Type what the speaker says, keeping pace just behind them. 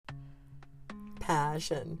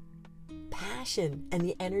passion. Passion and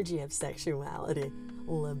the energy of sexuality,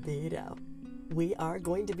 libido. We are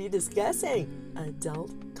going to be discussing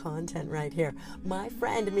adult content right here. My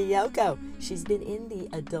friend Miyoko, she's been in the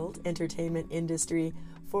adult entertainment industry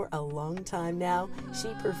for a long time now. She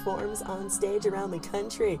performs on stage around the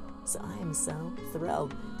country. So I am so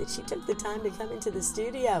thrilled that she took the time to come into the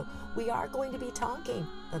studio. We are going to be talking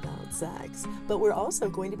about sex, but we're also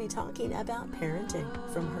going to be talking about parenting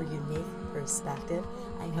from her unique perspective.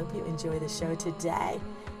 I hope you enjoy the show today.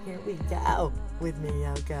 Here we go with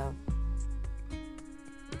Miyoko.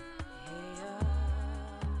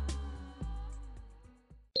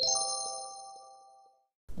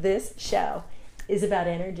 This show is about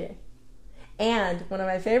energy. And one of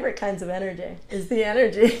my favorite kinds of energy is the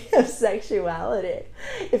energy of sexuality.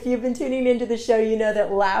 If you've been tuning into the show, you know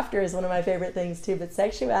that laughter is one of my favorite things too. But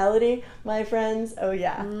sexuality, my friends, oh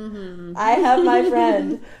yeah. I have my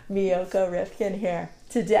friend Miyoko Rifkin here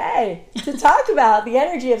today to talk about the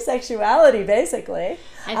energy of sexuality, basically.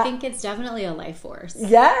 I think it's definitely a life force.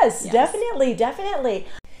 Yes, definitely.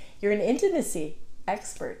 You're an intimacy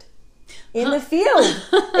expert in the field.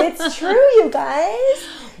 It's true, you guys.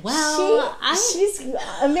 Well, she's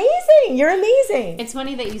amazing. You're amazing. It's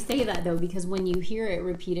funny that you say that, though, because when you hear it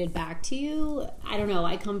repeated back to you, I don't know,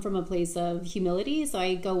 I come from a place of humility, so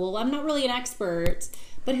I go, well, I'm not really an expert,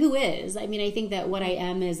 but who is? I mean, I think that what I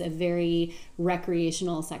am is a very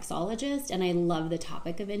recreational sexologist, and I love the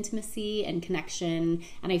topic of intimacy and connection,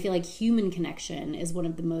 and I feel like human connection is one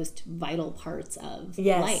of the most vital parts of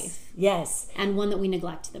life. Yes. And one that we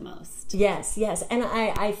neglect the most. Yes. And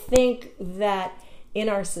I think that in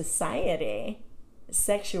our society,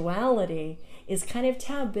 sexuality is kind of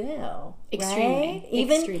taboo. Extremely. Right?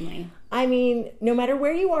 Extremely. I mean, no matter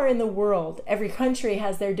where you are in the world, every country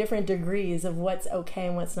has their different degrees of what's okay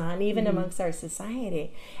and what's not, and even amongst our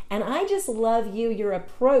society. And I just love your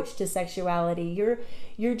approach to sexuality.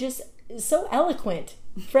 You're just so eloquent.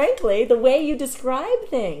 Frankly, the way you describe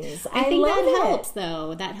things. I think that helps,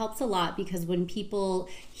 though. That helps a lot, because when people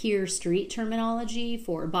hear street terminology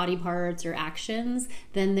for body parts or actions,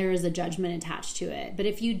 then there is a judgment attached to it. But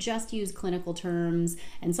if you just use clinical terms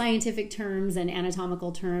and scientific terms and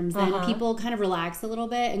anatomical terms, then people kind of relax a little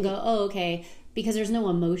bit and go, oh, okay, because there's no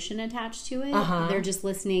emotion attached to it. They're just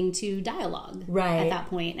listening to dialogue at that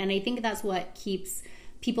point. And I think that's what keeps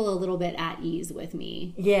people a little bit at ease with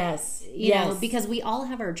me. Yes. You know, because we all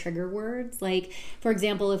have our trigger words. Like, for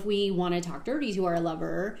example, if we want to talk dirty to our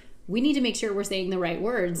lover, we need to make sure we're saying the right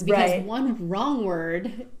words, because one wrong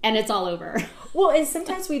word and it's all over. Well, and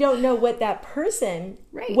sometimes we don't know what that person,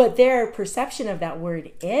 what their perception of that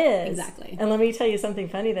word is. Exactly. And let me tell you something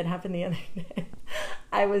funny that happened the other day.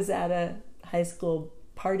 I was at a high school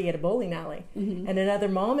party at a bowling alley, and another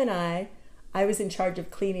mom and I was in charge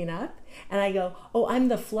of cleaning up, and I go, oh, I'm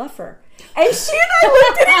the fluffer. And she and I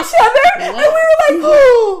looked at each other, and we were like,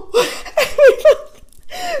 oh.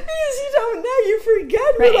 Because you don't know, you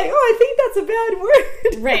forget. We're like, oh, I think that's a bad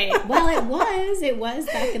word. Right. Well, it was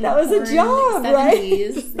back in that was a job,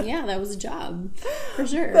 70s. Right? Yeah, that was a job, for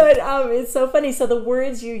sure. But it's so funny. So the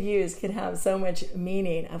words you use can have so much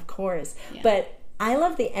meaning, of course. Yeah. But I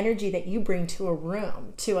love the energy that you bring to a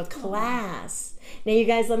room, to a class. Now, you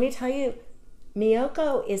guys, let me tell you,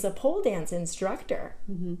 Miyoko is a pole dance instructor.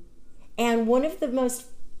 And one of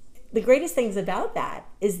the greatest things about that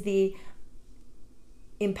is the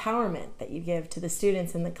empowerment that you give to the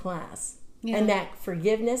students in the class. And that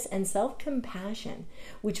forgiveness and self-compassion,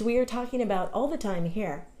 which we are talking about all the time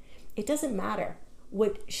here. It doesn't matter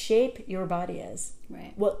what shape your body is,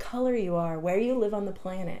 what color you are, where you live on the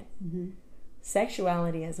planet.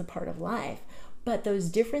 Sexuality is a part of life. But those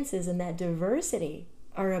differences and that diversity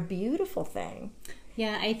are a beautiful thing.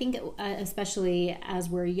 Yeah, I think especially as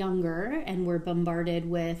we're younger and we're bombarded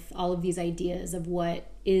with all of these ideas of what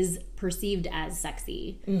is perceived as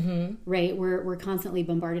sexy, right? We're constantly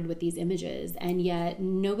bombarded with these images, and yet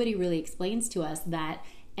nobody really explains to us that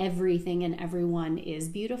everything and everyone is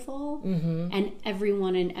beautiful, and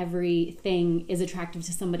everyone and everything is attractive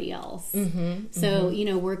to somebody else. So, you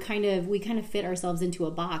know, we kind of fit ourselves into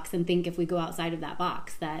a box and think if we go outside of that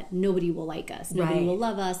box that nobody will like us, nobody will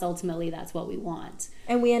love us. Ultimately, that's what we want.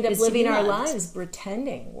 And we end up living our lives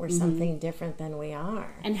pretending we're something different than we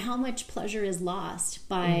are. And how much pleasure is lost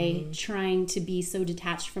by trying to be so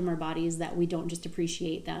detached from our bodies that we don't just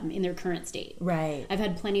appreciate them in their current state. Right. I've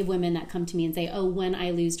had plenty of women that come to me and say, oh, when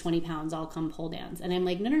I lose 20 pounds, I'll come pole dance. And I'm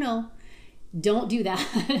like, no. Don't do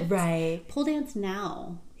that. Right. Pole dance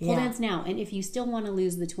now. Pole dance now. And if you still want to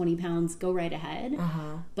lose the 20 pounds, go right ahead.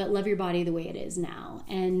 But love your body the way it is now.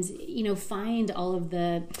 And, find all of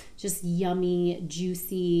the just yummy,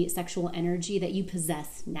 juicy sexual energy that you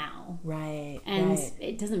possess now. Right. And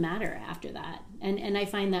it doesn't matter after that. And I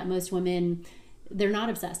find that most women, they're not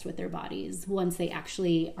obsessed with their bodies once they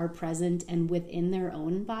actually are present and within their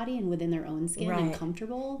own body and within their own skin and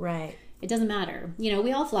comfortable. Right. It doesn't matter.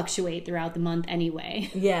 We all fluctuate throughout the month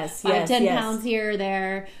anyway. Yes, 10 pounds here or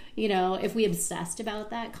there. If we obsessed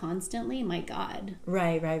about that constantly, my God.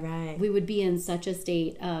 Right. We would be in such a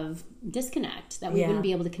state of disconnect that we wouldn't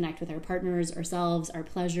be able to connect with our partners, ourselves, our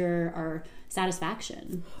pleasure, our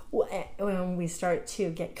satisfaction. When we start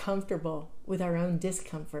to get comfortable with our own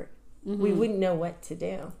discomfort, we wouldn't know what to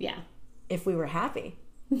do. Yeah. If we were happy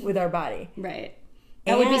with our body. Right.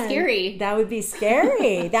 That would be scary. That would be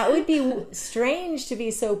scary. That would be strange to be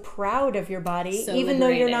so proud of your body, even though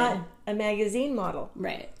you're not a magazine model.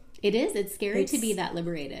 Right. It is. It's scary to be that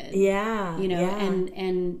liberated. Yeah.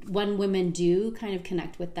 And when women do kind of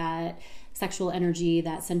connect with that sexual energy,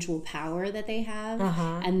 that sensual power that they have,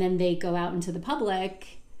 and then they go out into the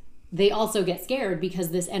public, they also get scared because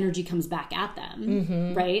this energy comes back at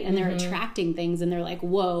them, right? And they're attracting things and they're like,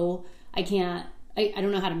 whoa, I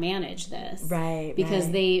don't know how to manage this. Right.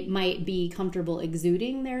 Because they might be comfortable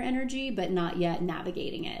exuding their energy, but not yet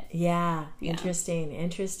navigating it. Yeah.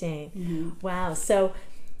 Interesting. Wow. So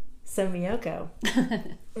Miyoko,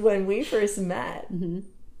 when we first met,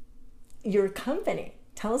 your company,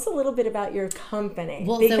 tell us a little bit about your company.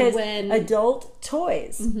 Well, because so adult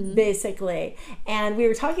toys, basically. And we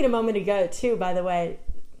were talking a moment ago, too, by the way,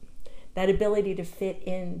 that ability to fit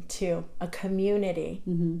into a community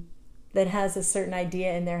that has a certain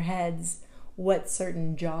idea in their heads what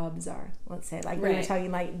certain jobs are. Let's say, like we were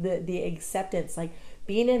talking, like the acceptance, like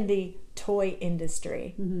being in the toy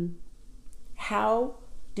industry. How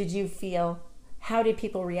did you feel? How did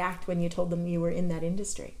people react when you told them you were in that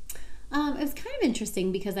industry? It was kind of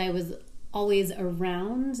interesting because I was always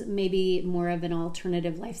around maybe more of an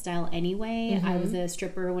alternative lifestyle anyway. I was a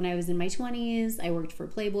stripper when I was in my 20s. I worked for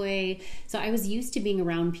Playboy. So I was used to being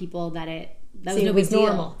around people that was no big deal.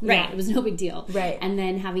 Normal. Right. It was no big deal. Right. And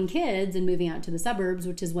then having kids and moving out to the suburbs,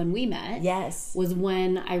 which is when we met. Yes. Was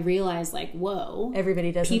when I realized, like, whoa.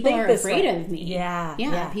 Everybody doesn't people think are this afraid way. of me.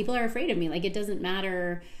 Yeah. People are afraid of me. Like, it doesn't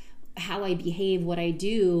matter how I behave, what I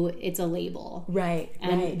do, it's a label. Right.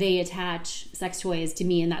 And they attach sex toys to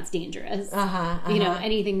me, and that's dangerous.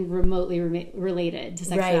 Anything remotely related to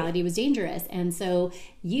sexuality was dangerous. And so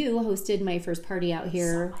you hosted my first party out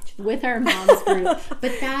here with our moms group.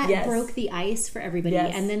 But that broke the ice for everybody.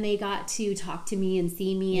 And then they got to talk to me and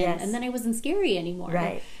see me. And then I wasn't scary anymore.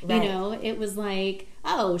 Right. It was like,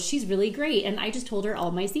 oh, she's really great. And I just told her all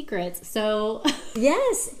my secrets. So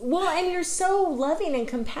yes. Well, and you're so loving and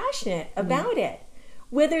compassionate about it.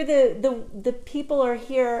 Whether the people are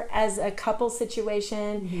here as a couple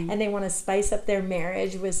situation and they want to spice up their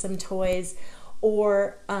marriage with some toys,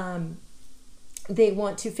 or they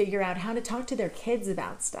want to figure out how to talk to their kids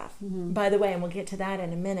about stuff. By the way, and we'll get to that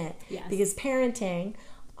in a minute. Yes. Because parenting,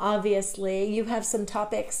 obviously, you have some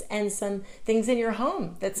topics and some things in your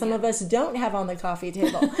home that some of us don't have on the coffee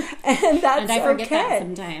table. And that's and I forget that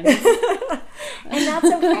sometimes. And that's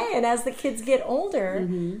okay. And as the kids get older,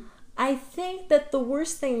 I think that the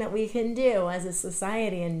worst thing that we can do as a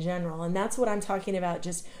society in general, and that's what I'm talking about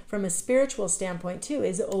just from a spiritual standpoint too,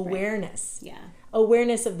 is awareness. Right. Yeah.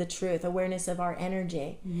 Awareness of the truth, awareness of our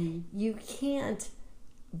energy. You can't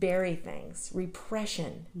bury things.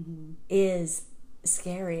 Repression is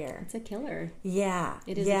scarier. It's a killer. Yeah.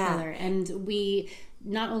 It is a killer. And we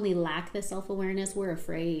not only lack the self-awareness, we're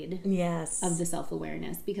afraid of the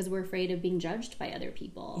self-awareness because we're afraid of being judged by other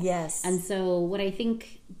people. Yes. And so what I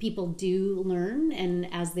think people do learn,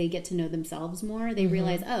 and as they get to know themselves more, they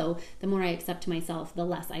realize, oh, the more I accept myself, the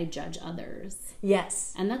less I judge others.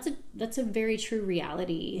 Yes. And that's a very true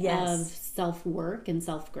reality of self-work and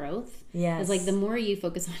self-growth. Yes. It's like the more you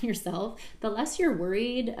focus on yourself, the less you're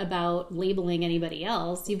worried about labeling anybody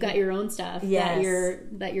else. You've got your own stuff that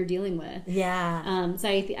you're dealing with. Yeah. So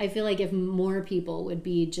I feel like if more people would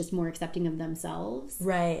be just more accepting of themselves,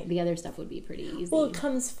 the other stuff would be pretty easy. Well, it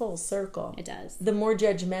comes full circle. It does. The more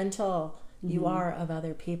judgmental you are of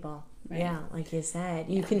other people, Yeah, like you said,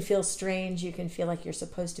 you can feel strange. You can feel like you're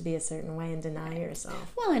supposed to be a certain way and deny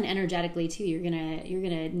yourself. Well, and energetically too, you're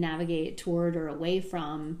gonna navigate toward or away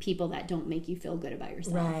from people that don't make you feel good about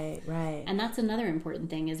yourself. Right. And that's another important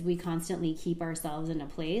thing, is we constantly keep ourselves in a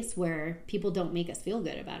place where people don't make us feel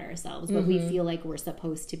good about ourselves, but we feel like we're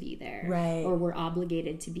supposed to be there, or we're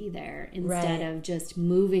obligated to be there, instead of just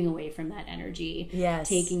moving away from that energy,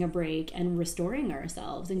 taking a break and restoring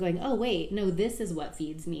ourselves and going, oh wait, no, this is what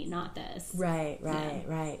feeds me, not this. Right.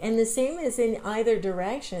 And the same is in either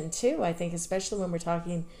direction too, I think, especially when we're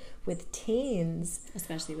talking with teens.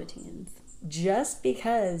 Especially with teens. Just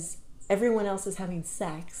because everyone else is having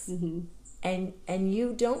sex and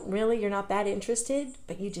you don't really, you're not that interested,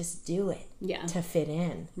 but you just do it to fit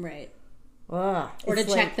in. Right. Ugh, or to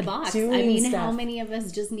check the box. I mean, how many of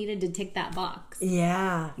us just needed to tick that box?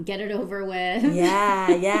 Yeah. Get it over with.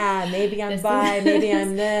 Yeah. Maybe I'm bi, maybe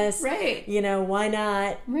I'm this. Right. You know, why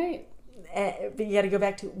not? Right. But you got to go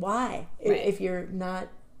back to why. If you're not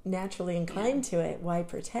naturally inclined to it, why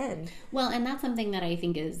pretend? Well, and that's something that I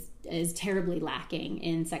think is terribly lacking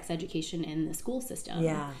in sex education in the school system.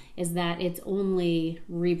 Is that it's only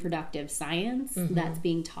reproductive science that's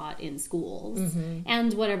being taught in schools,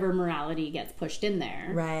 and whatever morality gets pushed in there.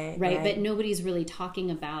 Right. But nobody's really talking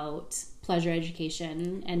about pleasure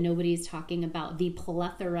education, and nobody's talking about the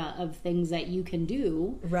plethora of things that you can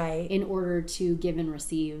do in order to give and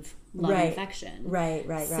receive love and affection.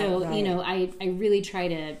 So, you know, I really try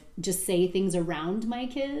to just say things around my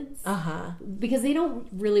kids because they don't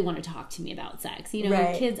really want to talk to me about sex. You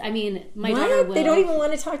know, kids, I mean, my daughter will. They don't even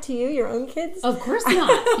want to talk to you, your own kids? Of course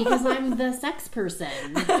not, because I'm the sex person.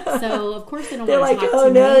 So, of course, they don't want to talk to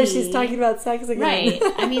me. They're like, oh no, she's talking about sex again. Right.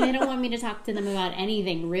 I mean, they don't want me to talk to them about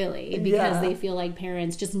anything, really, because they feel like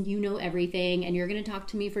parents just, you know everything, and you're going to talk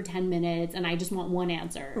to me for 10 minutes, and I just want one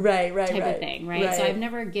answer. Type of thing, right? So I've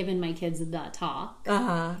never given my kids the talk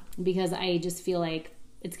because I just feel like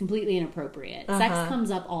it's completely inappropriate. Sex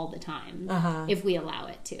comes up all the time if we allow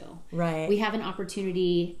it to. We have an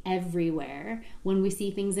opportunity everywhere when we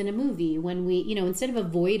see things in a movie, when we, you know, instead of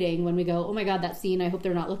avoiding, when we go, oh my God, that scene, I hope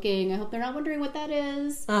they're not looking, I hope they're not wondering what that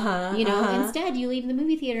is. You know, instead you leave the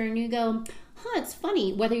movie theater and you go, it's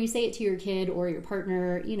funny, whether you say it to your kid or your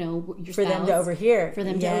partner, you know, your spouse. For them to overhear. For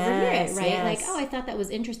them to overhear it, right? Like, oh, I thought that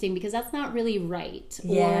was interesting because that's not really right.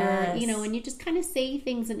 Or, you know, and you just kind of say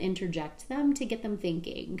things and interject them to get them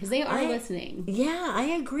thinking because they are listening. Yeah, I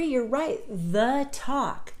agree. You're right. The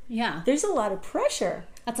talk. Yeah. There's a lot of pressure.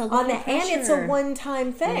 That's a lot of pressure. And it's a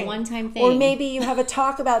one-time thing. One-time thing. Or maybe you have a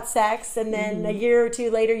talk about sex and then a year or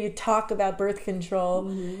two later you talk about birth control.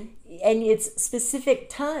 And it's specific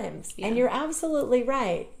times. And you're absolutely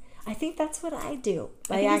right. I think that's what I do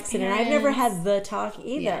by accident. I've never had the talk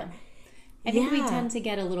either. I think we tend to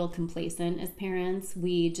get a little complacent as parents.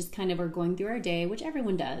 We just kind of are going through our day, which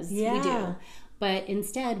everyone does. We do. But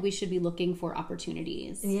instead, we should be looking for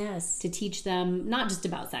opportunities. To teach them, not just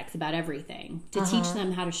about sex, about everything. To teach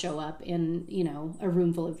them how to show up in, you know, a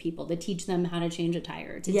room full of people. To teach them how to change a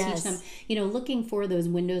tire. To teach them, you know, looking for those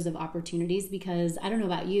windows of opportunities. Because I don't know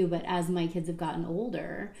about you, but as my kids have gotten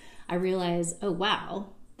older, I realize, oh, wow,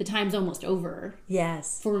 the time's almost over.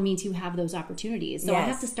 For me to have those opportunities. So I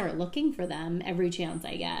have to start looking for them every chance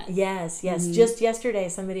I get. Just yesterday,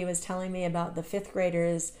 somebody was telling me about the 5th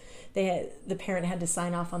graders. The parent had to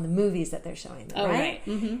sign off on the movies that they're showing them, right?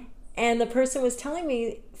 And the person was telling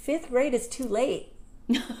me 5th grade is too late.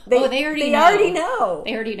 They already know.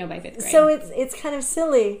 They already know by 5th grade. So it's kind of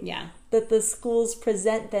silly. That the schools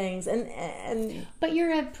present things and but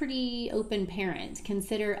you're a pretty open parent.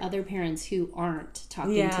 Consider other parents who aren't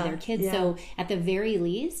talking to their kids. So at the very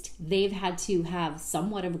least, they've had to have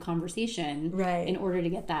somewhat of a conversation in order to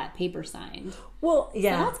get that paper signed. Well, so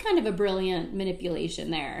that's kind of a brilliant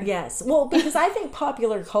manipulation there. Well, because I think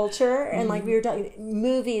popular culture and like we were talking,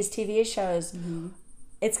 movies, TV shows,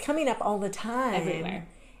 it's coming up all the time. Everywhere.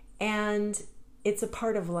 And it's a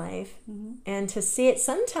part of life. And to see it,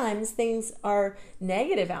 sometimes things are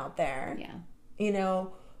negative out there. You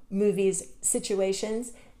know, movies,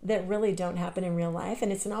 situations that really don't happen in real life.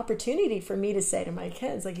 And it's an opportunity for me to say to my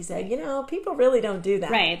kids, like you said, you know, people really don't do that.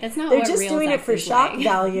 That's not They're what just real doing it for shock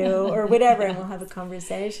value or whatever, and we'll have a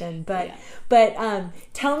conversation. But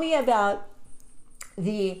tell me about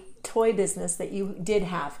the toy business that you did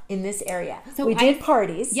have in this area. So we did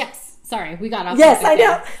parties. sorry, we got off. Yes, I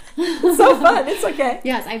know. It's so fun. It's okay.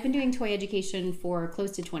 Yes, I've been doing toy education for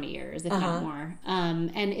close to 20 years, if not more.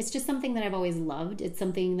 And it's just something that I've always loved. It's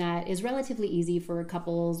something that is relatively easy for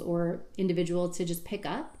couples or individuals to just pick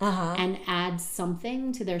up and add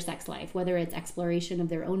something to their sex life, whether it's exploration of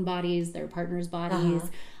their own bodies, their partner's bodies,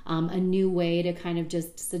 a new way to kind of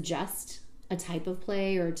just suggest a type of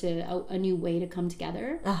play or to a new way to come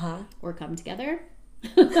together or come together.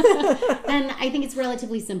 And I think it's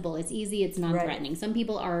relatively simple. It's easy. It's non-threatening. Some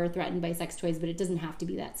people are threatened by sex toys, but it doesn't have to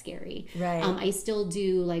be that scary. Right. I still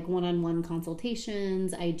do like one-on-one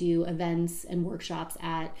consultations. I do events and workshops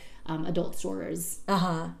at adult stores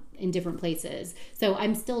in different places. So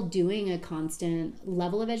I'm still doing a constant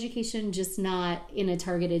level of education, just not in a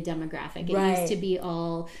targeted demographic. It used to be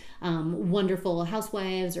all wonderful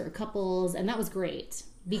housewives or couples, and that was great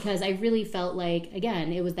because I really felt like,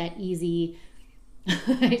 again, it was that easy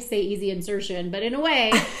I say easy insertion, but in a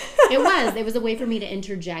way, it was a way for me to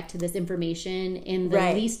interject this information in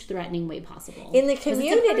the least threatening way possible. In the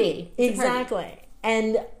community. Exactly.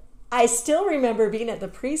 And I still remember being at the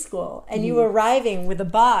preschool and you arriving with a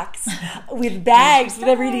box with bags with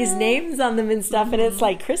everybody's names on them and stuff, and it's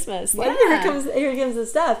like Christmas. Like here comes the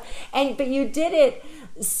stuff. But you did it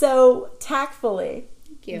so tactfully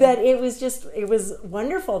that it was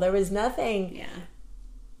wonderful. There was nothing.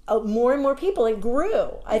 More and more people, it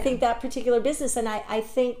grew. I think that particular business, and I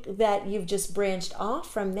think that you've just branched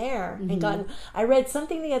off from there and gotten. I read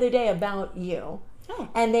something the other day about you,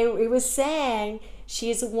 and it was saying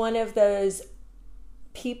she's one of those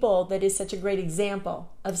people that is such a great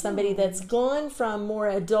example of somebody that's gone from more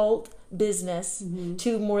adult business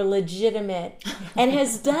to more legitimate and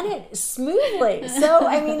has done it smoothly. So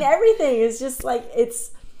I mean, everything is just like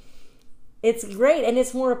it's great, and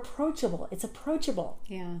it's more approachable. It's approachable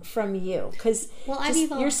from you because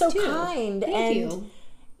you're so kind. Thank you.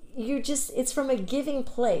 It's from a giving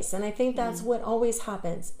place, and I think that's what always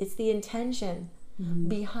happens. It's the intention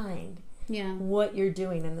behind what you're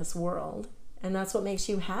doing in this world, and that's what makes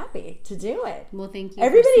you happy to do it. Well, thank you.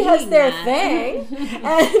 Everybody has their thing,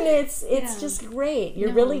 and it's just great.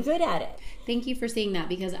 You're really good at it. Thank you for saying that,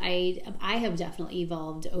 because I have definitely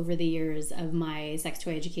evolved over the years of my sex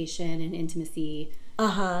toy education and intimacy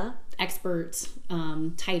expert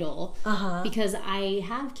title, because I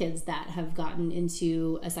have kids that have gotten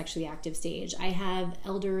into a sexually active stage. I have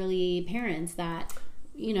elderly parents that,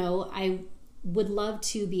 I would love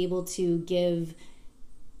to be able to give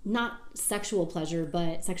not sexual pleasure,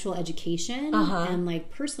 but sexual education and like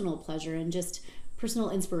personal pleasure and just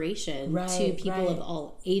personal inspiration to people of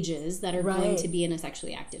all ages that are going to be in a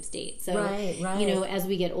sexually active state. So, as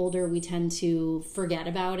we get older, we tend to forget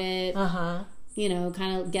about it,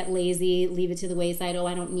 kind of get lazy, leave it to the wayside. Oh,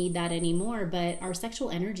 I don't need that anymore. But our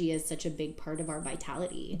sexual energy is such a big part of our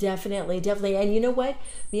vitality. Definitely. And you know what,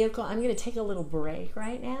 Miyoko, I'm going to take a little break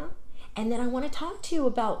right now. And then I want to talk to you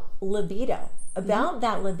about libido,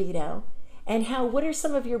 that libido, and what are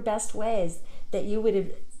some of your best ways that you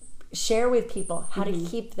would share with people how to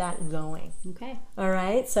keep that going. Okay. All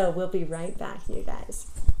right. So we'll be right back, you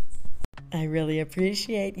guys. I really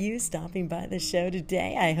appreciate you stopping by the show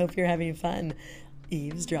today. I hope you're having fun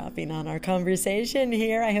eavesdropping on our conversation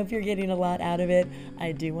here. I hope you're getting a lot out of it.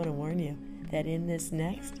 I do want to warn you that in this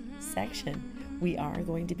next section, we are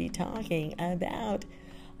going to be talking about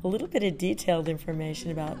a little bit of detailed information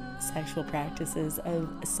about sexual practices of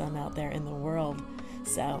some out there in the world.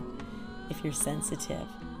 So if you're sensitive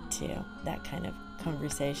to that kind of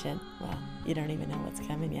conversation, well, you don't even know what's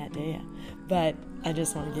coming yet, do you? But I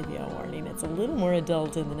just want to give you a warning. It's a little more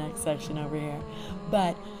adult in the next section over here.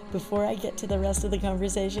 But before I get to the rest of the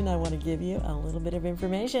conversation, I want to give you a little bit of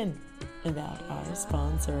information about our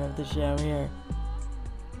sponsor of the show here.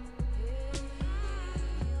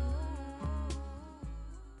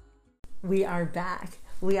 We are back.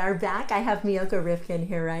 I have Miyoko Rifkin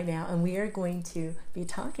here right now, and we are going to be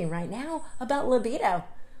talking right now about libido.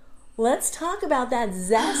 Let's talk about that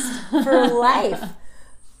zest for life.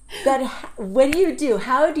 What do you do?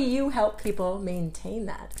 How do you help people maintain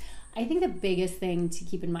that? I think the biggest thing to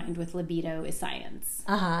keep in mind with libido is science.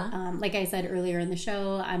 Like I said earlier in the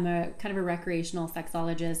show, I'm a kind of a recreational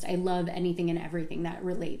sexologist. I love anything and everything that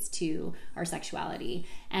relates to our sexuality.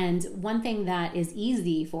 And one thing that is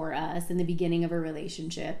easy for us in the beginning of a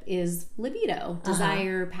relationship is libido.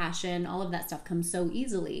 Desire, passion, all of that stuff comes so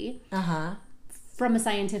easily. From a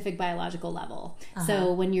scientific biological level.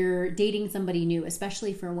 So when you're dating somebody new,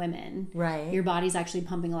 especially for women, your body's actually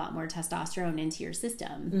pumping a lot more testosterone into your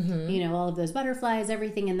system. All of those butterflies,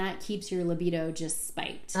 everything, and that keeps your libido just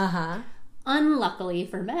spiked. Unluckily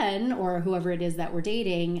for men, or whoever it is that we're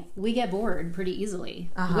dating, we get bored pretty easily.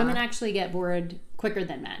 Women actually get bored quicker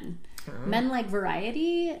than men. Men like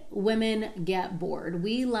variety, women get bored.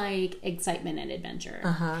 We like excitement and adventure.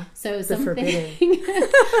 So something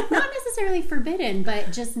not necessarily forbidden,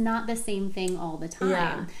 but just not the same thing all the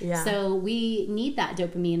time. So we need that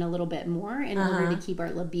dopamine a little bit more in order to keep our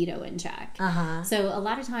libido in check. So a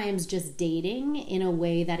lot of times just dating in a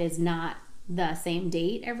way that is not the same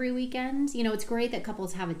date every weekend. You know, it's great that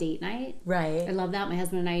couples have a date night. Right. I love that. My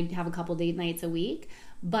husband and I have a couple date nights a week.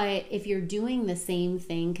 But if you're doing the same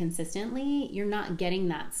thing consistently, you're not getting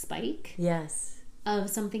that spike. Yes.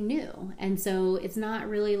 Of something new. And so it's not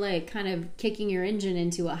really like kind of kicking your engine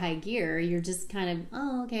into a high gear. You're just kind of,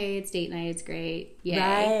 oh, okay, it's date night, it's great.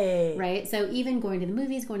 Yay. Right? So even going to the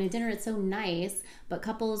movies, going to dinner, it's so nice. But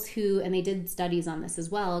couples who, and they did studies on this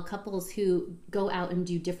as well, couples who go out and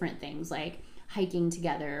do different things like hiking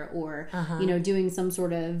together or, you know, doing some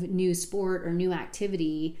sort of new sport or new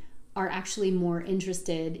activity are actually more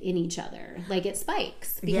interested in each other. Like it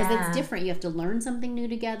spikes because it's different. You have to learn something new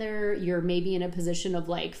together. You're maybe in a position of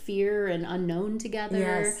like fear and unknown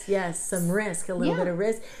together. Yes, some risk, a little bit of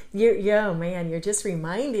risk. You're just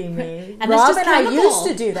reminding me. And Rob and I used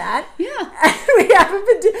to do that. We haven't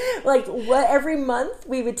been every month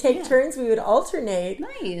we would take turns. We would alternate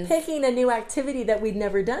picking a new activity that we'd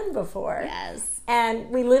never done before. Yes. And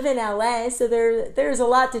we live in LA, so there's a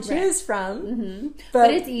lot to choose from.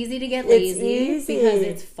 But it's easy to get lazy because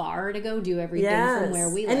it's far to go do everything from where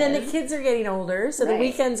we live. And then the kids are getting older, so the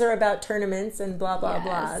weekends are about tournaments and blah, blah,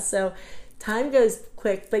 blah. So time goes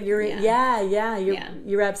quick, but you're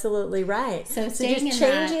absolutely right. So just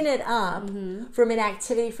changing it up from an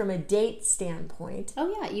activity, from a date standpoint.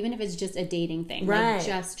 Oh yeah, even if it's just a dating thing, like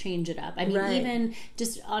just change it up. I mean, even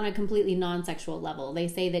just on a completely non-sexual level, they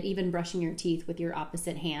say that even brushing your teeth with your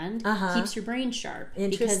opposite hand keeps your brain sharp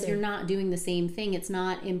because you're not doing the same thing. It's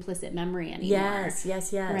not implicit memory anymore.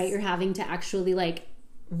 Yes. Right, you're having to actually like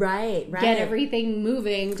get everything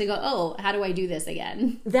moving to go, oh, how do I do this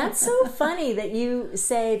again? That's so funny that you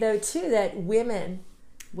say, though, too, that women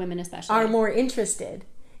especially are more interested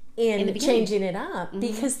in changing it up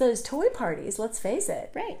because those toy parties, let's face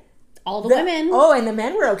it. Right. All the women. Oh, and the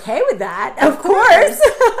men were okay with that, of course.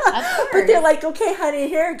 But they're like, okay, honey,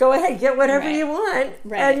 here, go ahead, get whatever you want.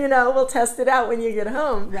 And, we'll test it out when you get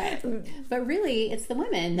home. Right. But really, it's the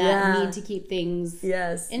women that need to keep things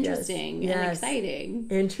interesting and exciting.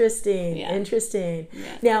 Interesting.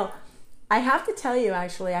 Yeah. Now, I have to tell you,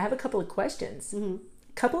 actually, I have a couple of questions. A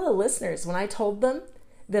couple of listeners, when I told them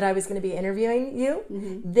that I was going to be interviewing you,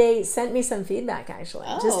 they sent me some feedback, actually.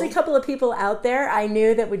 Just a couple of people out there I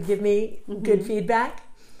knew that would give me good feedback.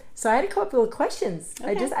 So I had a couple of questions.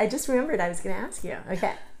 I just remembered I was going to ask you.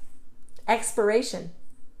 Okay. Expiration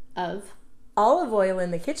of olive oil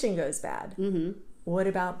in the kitchen goes bad. What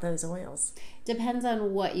about those oils? Depends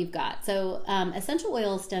on what you've got. So essential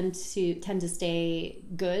oils tend to stay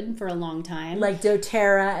good for a long time. Like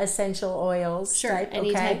doTERRA essential oils. Sure,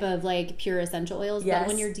 any type of like pure essential oils. But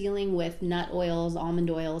when you're dealing with nut oils,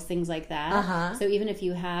 almond oils, things like that. So even if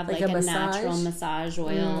you have like a natural massage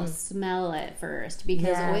oil, smell it first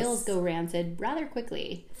because oils go rancid rather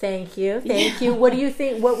quickly. Thank you. What do you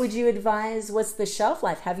think? What would you advise? What's the shelf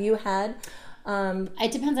life? Have you had...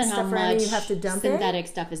 it depends on how much you have to dump synthetic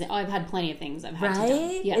stuff is in. Oh, I've had plenty of things I've had to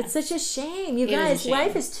dump. Yeah. It's such a shame. You guys,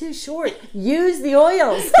 life is too short. Use the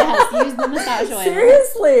oils. Use the massage oil.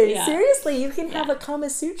 Seriously, you can have a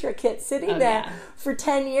Kama Sutra kit sitting there for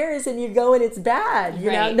 10 years and you go and it's bad.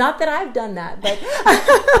 You know, not that I've done that, but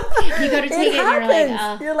you go to take it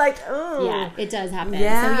and you're like, oh. Yeah, it does happen.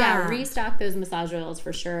 So restock those massage oils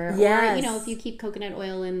for sure. Or, if you keep coconut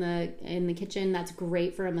oil in the kitchen, that's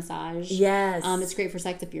great for a massage. It's great for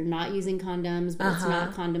sex if you're not using condoms, but it's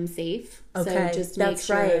not condom safe. So just make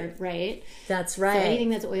sure, right? That's right. So anything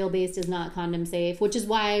that's oil-based is not condom safe, which is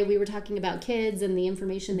why we were talking about kids and the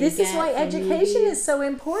information they get. This is why education is so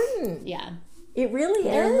important. Yeah. It really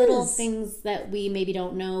is. There are little things that we maybe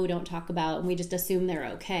don't know, don't talk about, and we just assume they're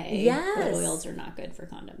okay. But oils are not good for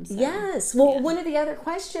condoms. So. Well, one of the other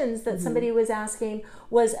questions that somebody was asking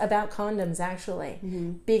was about condoms, actually,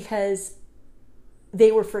 because they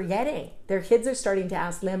were forgetting. Their kids are starting to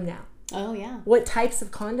ask them now. Oh, yeah. What types of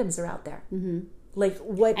condoms are out there? Like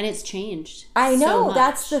what? And it's changed. I know, so much.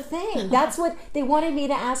 that's the thing. That's what they wanted me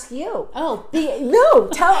to ask you. Oh.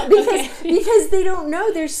 Because they don't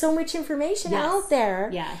know. There's so much information out there.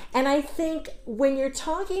 Yeah. And I think when you're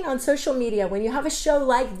talking on social media, when you have a show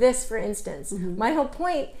like this, for instance, my whole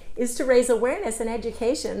point is to raise awareness and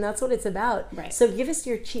education. That's what it's about. Right. So give us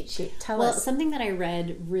your cheat sheet. Tell us. Well, something that I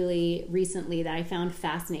read really recently that I found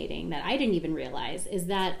fascinating that I didn't even realize is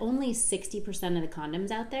that only 60% of the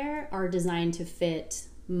condoms out there are designed to fit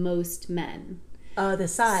most men. The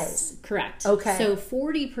size. Correct. Okay. So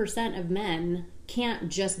 40% of men can't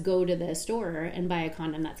just go to the store and buy a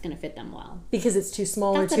condom that's going to fit them well. Because it's too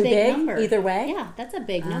small That's or a too big big? number. Either way? Yeah, that's a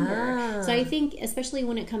big number. So I think, especially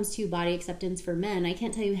when it comes to body acceptance for men, I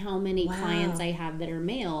can't tell you how many clients I have that are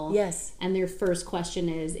male. Yes. And their first question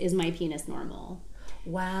is my penis normal?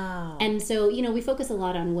 Wow. And so, we focus a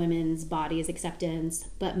lot on women's bodies acceptance,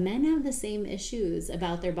 but men have the same issues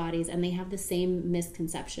about their bodies, and they have the same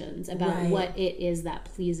misconceptions about what it is that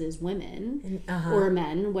pleases women or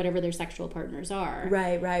men, whatever their sexual partners are.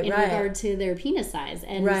 Right. In regard to their penis size.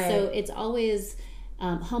 And so it's always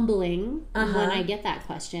humbling when I get that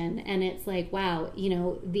question. And it's like, wow,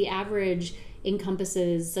 the average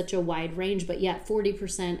encompasses such a wide range, but yet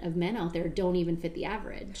 40% of men out there don't even fit the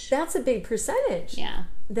average. That's a big percentage. Yeah.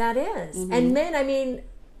 That is. And men, I mean,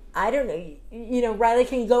 I don't know, Riley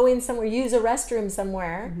can go in somewhere, use a restroom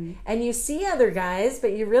somewhere, and you see other guys,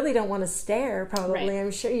 but you really don't want to stare, probably. Right.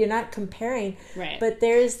 I'm sure you're not comparing. Right. But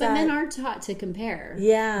there's that. But men are taught to compare.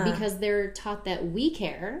 Yeah. Because they're taught that we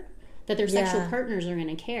care, that their sexual partners are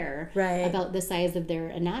going to care about the size of their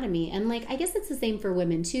anatomy. And I guess it's the same for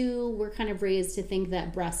women too. We're kind of raised to think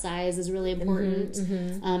that breast size is really important.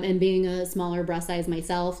 And being a smaller breast size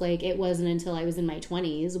myself, it wasn't until I was in my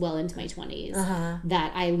 20s, well into my 20s,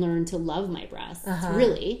 that I learned to love my breasts,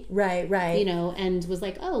 really. Right. And was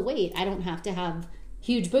like, oh, wait, I don't have to have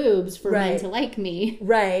huge boobs for men to like me.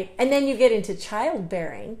 Right. And then you get into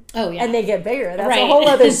childbearing. Oh, yeah. And they get bigger. That's a whole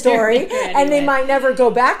other story. And they might never go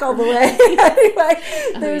back all the way. Anyway,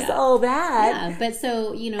 there's all that. Yeah, but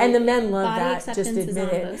so, and the men love body that. acceptance Just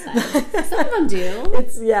admit is on it. both sides. Some of them do.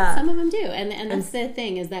 Some of them do. And that's the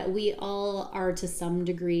thing, is that we all are to some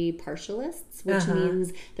degree partialists, which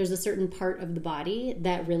means there's a certain part of the body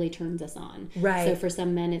that really turns us on. Right. So for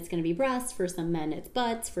some men, it's going to be breasts. For some men, it's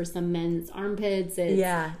butts. For some men, it's armpits. It's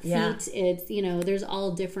feet. It's, there's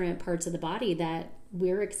all different parts of the body that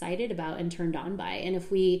we're excited about and turned on by. And if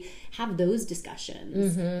we have those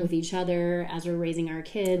discussions with each other as we're raising our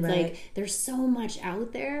kids, there's so much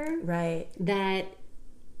out there that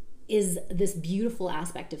is this beautiful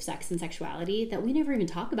aspect of sex and sexuality that we never even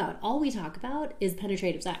talk about. All we talk about is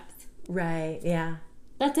penetrative sex. Right. Yeah.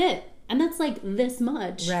 That's it. And that's this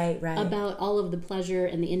much about all of the pleasure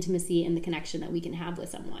and the intimacy and the connection that we can have with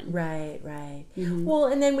someone. Right. Well,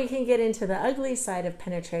 and then we can get into the ugly side of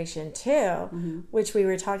penetration too, which we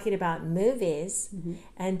were talking about in movies.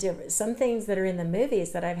 And some things that are in the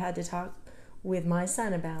movies that I've had to talk with my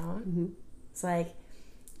son about. It's like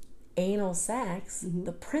anal sex,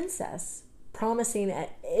 the princess promising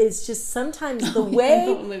it's just sometimes the way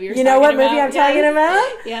you know what movie I'm talking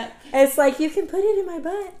about? Yeah. It's like, you can put it in my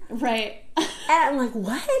butt. Right. And I'm like,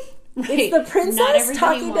 what? Right. It's the princess. Not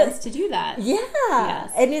everybody wants to do that. Yeah.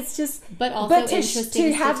 Yes. And it's just, but to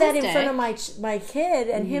have that in front of my kid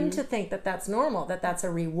and him to think that that's normal, that that's a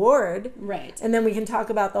reward. Right. And then we can talk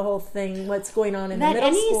about the whole thing, what's going on in the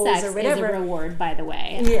middle schools or whatever. Is a reward, by the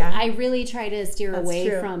way. Yeah. I really try to steer away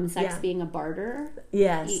from sex being a barter.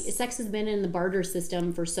 Yes. Sex has been in the barter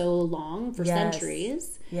system for so long, for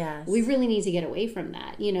centuries. Yes. We really need to get away from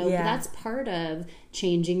that. That's part of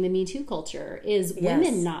changing the Me Too culture, is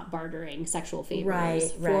women not bartering sexual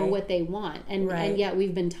favors for what they want. And yet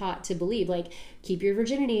we've been taught to believe, keep your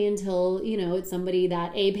virginity until, it's somebody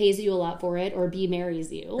that A, pays you a lot for it, or B,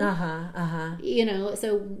 marries you.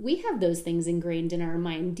 So we have those things ingrained in our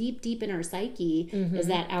mind, deep in our psyche, is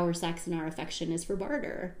that our sex and our affection is for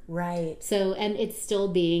barter. Right. So, and it's still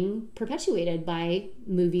being perpetuated by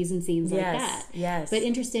movies and scenes like that. Yes. But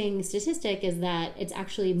interesting statistic is that it's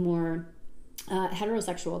actually more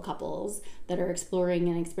heterosexual couples that are exploring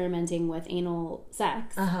and experimenting with anal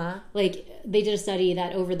sex. They did a study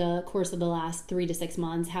that over the course of the last 3 to 6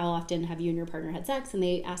 months, how often have you and your partner had sex? And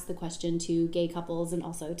they asked the question to gay couples and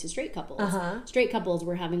also to straight couples. Straight couples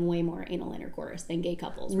were having way more anal intercourse than gay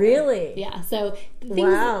couples were. Really? Yeah. So things,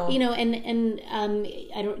 and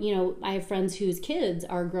I don't, I have friends whose kids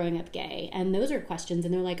are growing up gay, and those are questions,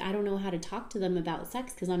 and they're like, I don't know how to talk to them about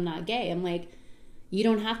sex because I'm not gay. I'm like, you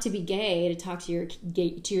don't have to be gay to talk to your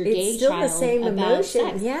gay It's still child the same about emotion.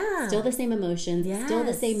 sex. Yeah. Still the same emotions. Yes. Still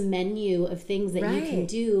the same menu of things that you can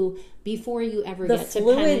do before you ever the get to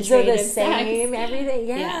fluids are the penetrative same. sex. Everything.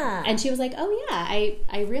 Yeah. And she was like, "Oh yeah,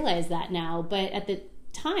 I realize that now." But at the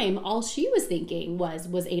time, all she was thinking was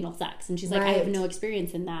anal sex, and she's like, "I have no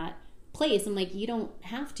experience in that place." I'm like, "You don't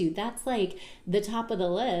have to. That's like the top of the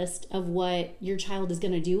list of what your child is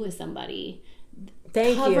going to do with somebody."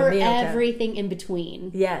 Cover everything in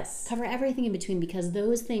between. Yes. Cover everything in between, because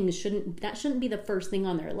those things shouldn't be the first thing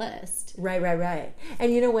on their list. Right.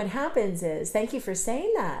 And you know what happens is, thank you for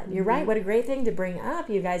saying that. You're right. What a great thing to bring up,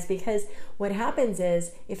 you guys, because what happens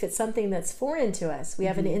is, if it's something that's foreign to us, we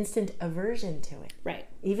have an instant aversion to it. Right.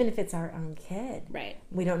 Even if it's our own kid. Right.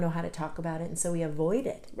 We don't know how to talk about it, and so we avoid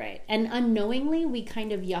it. Right. And unknowingly, we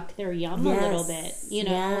kind of yuck their yum a little bit,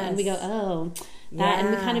 and we go, oh, that, and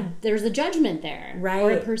we kind of, there's a judgment there. Right.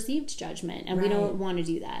 Or a perceived judgment, and we don't want to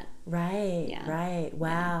do that. Right. Yeah. Right.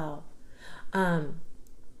 Wow.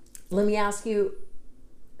 Let me ask you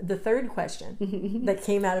the third question that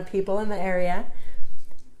came out of people in the area.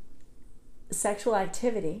 Sexual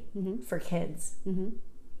activity for kids.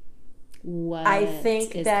 What I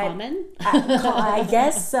think is that common? I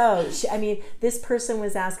guess so. This person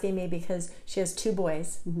was asking me because she has two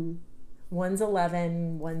boys. One's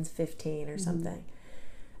 11, one's 15 or something.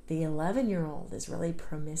 The 11-year-old is really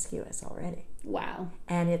promiscuous already. Wow.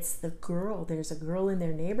 And it's the girl. There's a girl in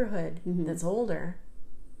their neighborhood that's older.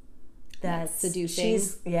 That's seducing.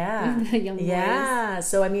 Young boys. Yeah.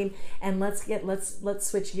 So and let's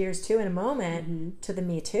switch gears too in a moment to the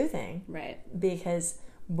Me Too thing. Right. Because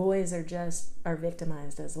boys are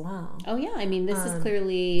victimized as well. Oh yeah. This is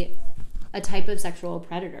clearly a type of sexual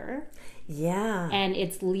predator. Yeah. And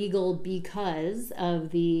it's legal because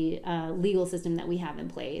of the legal system that we have in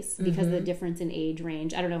place, because of the difference in age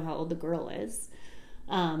range. I don't know how old the girl is.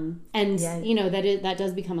 That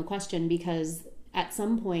does become a question, because at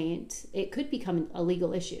some point it could become a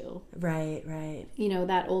legal issue. Right.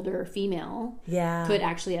 That older female could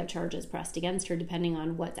actually have charges pressed against her, depending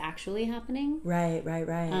on what's actually happening. Right.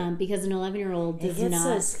 Because an 11-year-old does not... It gets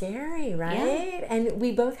not... so scary, right? Yeah. And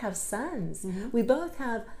we both have sons. We both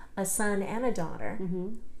have a son and a daughter.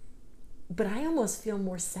 But I almost feel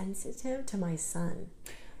more sensitive to my son.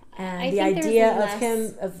 And the idea of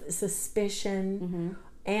him, of suspicion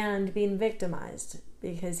and being victimized,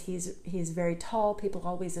 because he's very tall. People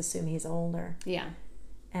always assume he's older. Yeah.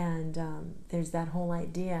 And there's that whole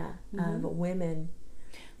idea of women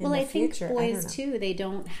in the future. Well, I think boys too, they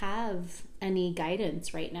don't have any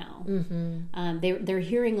guidance right now. They're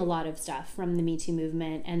hearing a lot of stuff from the Me Too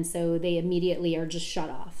movement, and so they immediately are just shut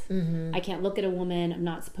off. I can't look at a woman. I'm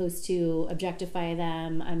not supposed to objectify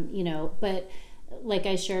them. But like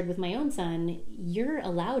I shared with my own son, you're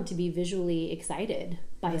allowed to be visually excited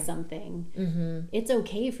by something. It's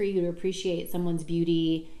okay for you to appreciate someone's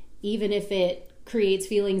beauty, even if it creates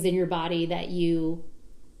feelings in your body that you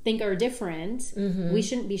think are different. We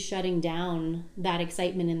shouldn't be shutting down that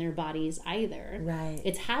excitement in their bodies either. Right.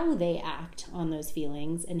 It's how they act on those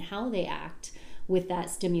feelings and how they act with that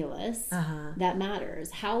stimulus that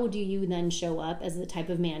matters. How do you then show up as the type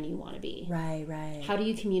of man you want to be? Right. How do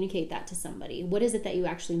you communicate that to somebody? What is it that you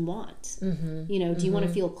actually want? Do you want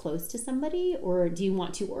to feel close to somebody, or do you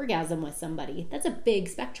want to orgasm with somebody? That's a big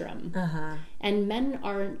spectrum. And men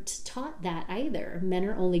aren't taught that either. Men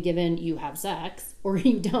are only given, you have sex or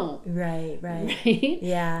you don't. Right.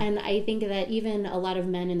 Yeah. And I think that even a lot of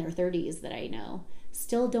men in their 30s that I know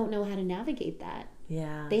still don't know how to navigate that.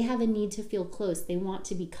 Yeah. They have a need to feel close. They want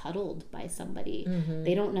to be cuddled by somebody.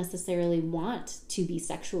 They don't necessarily want to be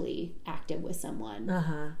sexually active with someone.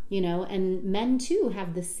 And men too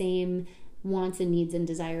have the same wants and needs and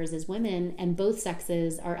desires as women, and both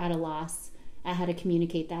sexes are at a loss at how to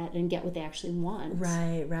communicate that and get what they actually want.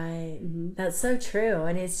 Right. That's so true.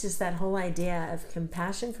 And it's just that whole idea of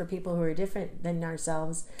compassion for people who are different than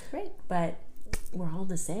ourselves. Right. But we're all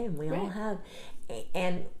the same. We all have...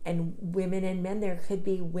 And women and men, there could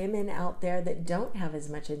be women out there that don't have as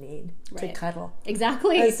much a need to cuddle.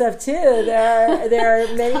 Exactly. And stuff too. There are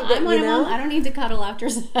many that, I'm one of them. I don't need to cuddle after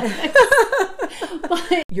sex.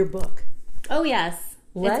 But your book. Oh yes.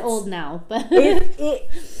 It's old now, but it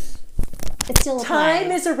still applies.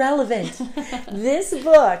 Time is irrelevant. This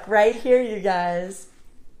book right here, you guys,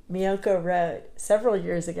 Miyoko wrote several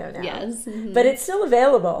years ago now. Yes. But it's still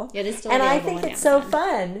available. It is still available. And I think it's so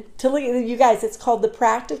fun to look at. You guys, it's called The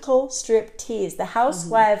Practical Strip Tease, The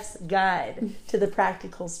Housewife's Guide to the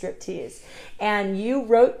Practical Strip Tease. And you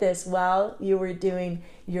wrote this while you were doing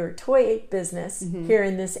your toy business here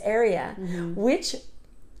in this area, which,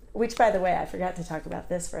 by the way, I forgot to talk about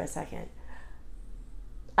this for a second.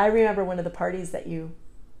 I remember one of the parties that you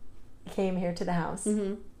came here to the house,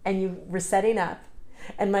 and you were setting up,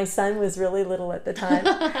 and my son was really little at the time,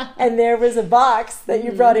 and there was a box that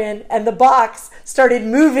you brought in, and the box started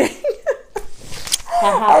moving.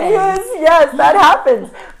 That happens. Yes, that happens.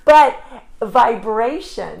 But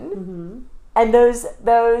vibration and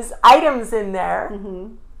those items in there,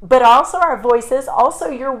 but also our voices, also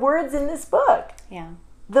your words in this book. Yeah.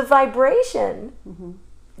 The vibration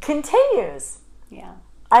continues. Yeah.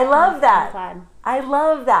 I love that. I'm glad. I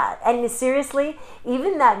love that. And seriously,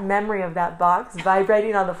 even that memory of that box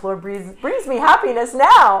vibrating on the floor brings me happiness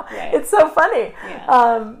now. Right. It's so funny.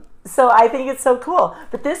 Yeah. So I think it's so cool.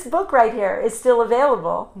 But this book right here is still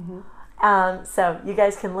available. So you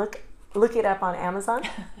guys can look it up on Amazon.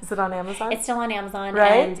 Is it on Amazon? It's still on Amazon.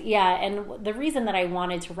 Right? And the reason that I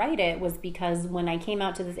wanted to write it was because when I came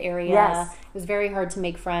out to this area, it was very hard to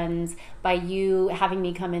make friends. By you having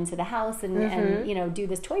me come into the house and you know, do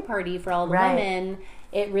this toy party for all the women,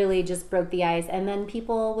 it really just broke the ice. And then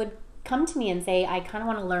people would come to me and say, I kind of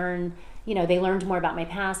want to learn, you know, they learned more about my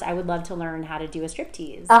past. I would love to learn how to do a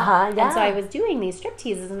striptease. Yeah. And so I was doing these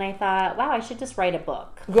stripteases, and I thought, wow, I should just write a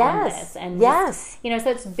book on this. And just, you know,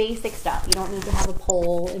 so it's basic stuff. You don't need to have a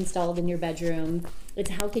pole installed in your bedroom. It's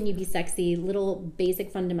how can you be sexy, little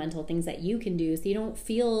basic fundamental things that you can do so you don't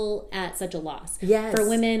feel at such a loss. Yes. For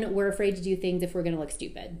women, we're afraid to do things if we're going to look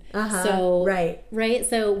stupid. So right.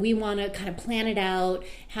 So we want to kind of plan it out,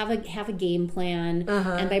 have a game plan,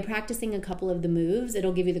 and by practicing a couple of the moves,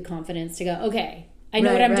 it'll give you the confidence to go, okay, I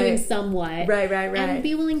know what I'm doing somewhat. Right. And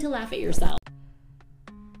be willing to laugh at yourself.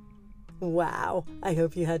 Wow, I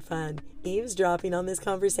hope you had fun eavesdropping on this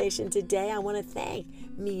conversation today. I want to thank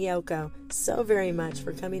Miyoko so very much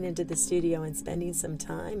for coming into the studio and spending some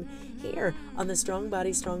time here on the Strong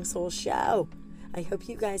Body, Strong Soul show. I hope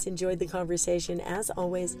you guys enjoyed the conversation. As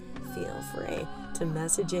always, feel free to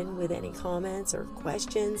message in with any comments or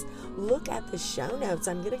questions. Look at the show notes.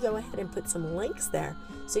 I'm going to go ahead and put some links there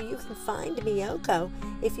so you can find Miyoko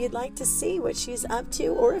if you'd like to see what she's up to,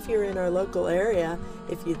 or if you're in our local area,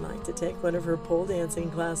 if you'd like to take one of her pole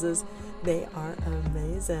dancing classes. They are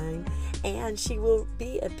amazing. And she will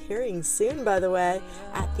be appearing soon, by the way,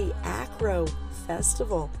 at the Acro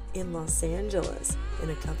Festival in Los Angeles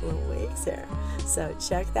in a couple of weeks here. So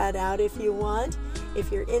check that out if you want,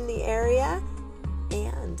 if you're in the area,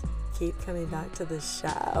 and keep coming back to the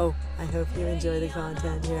show. I hope you enjoy the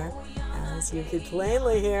content here. As you could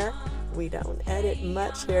plainly hear, we don't edit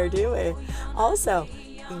much here, do we? Also,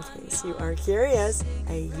 in case you are curious,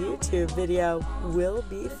 a YouTube video will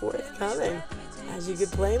be forthcoming. As you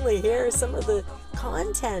could plainly hear, some of the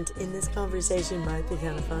content in this conversation might be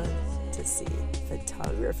kind of fun to see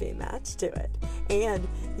photography match to it. And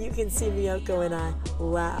you can see Miyoko and I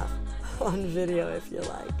laugh on video if you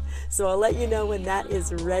like. So I'll let you know when that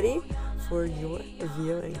is ready for your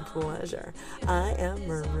viewing pleasure. I am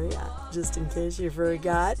Maria. Just in case you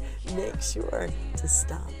forgot, make sure to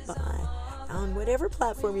stop by on whatever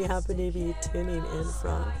platform you happen to be tuning in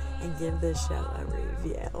from and give this show a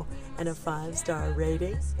review and a 5-star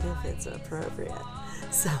rating if it's appropriate.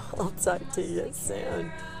 So I'll talk to you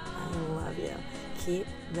soon. I love you. Keep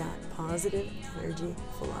that positive energy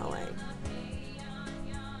flowing.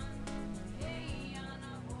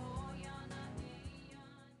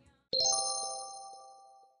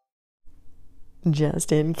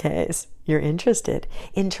 Just in case you're interested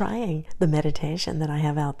in trying the meditation that I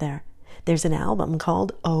have out there, there's an album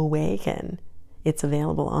called Awaken. It's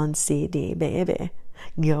available on CD, baby.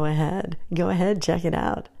 Go ahead, check it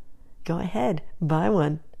out. Go ahead, buy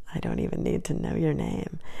one. I don't even need to know your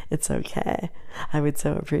name. It's okay. I would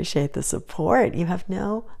so appreciate the support. You have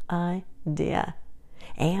no idea.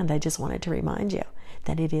 And I just wanted to remind you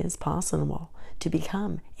that it is possible to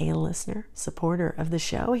become a listener supporter of the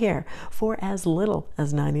show here for as little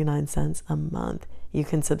as 99 cents a month. You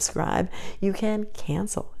can subscribe. You can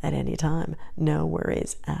cancel at any time. No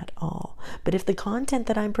worries at all. But if the content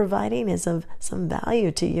that I'm providing is of some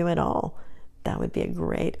value to you at all, that would be a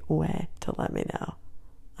great way to let me know.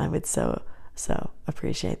 I would so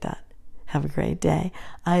appreciate that. Have a great day.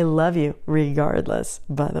 I love you regardless,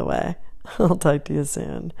 by the way. I'll talk to you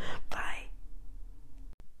soon. Bye.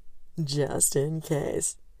 Just in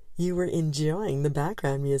case you were enjoying the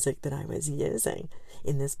background music that I was using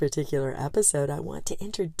in this particular episode, I want to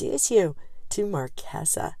introduce you to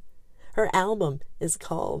Marquesa. Her album is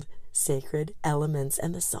called Sacred Elements,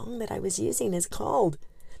 and the song that I was using is called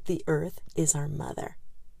The Earth is Our Mother.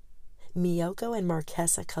 Miyoko and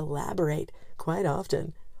Marquesa collaborate quite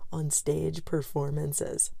often on stage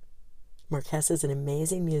performances. Marquesa is an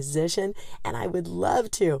amazing musician, and I would love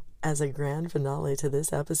to, as a grand finale to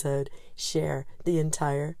this episode, share the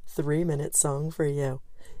entire 3-minute song for you.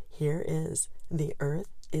 Here is The Earth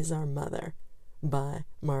is Our Mother by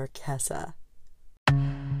Marquesa.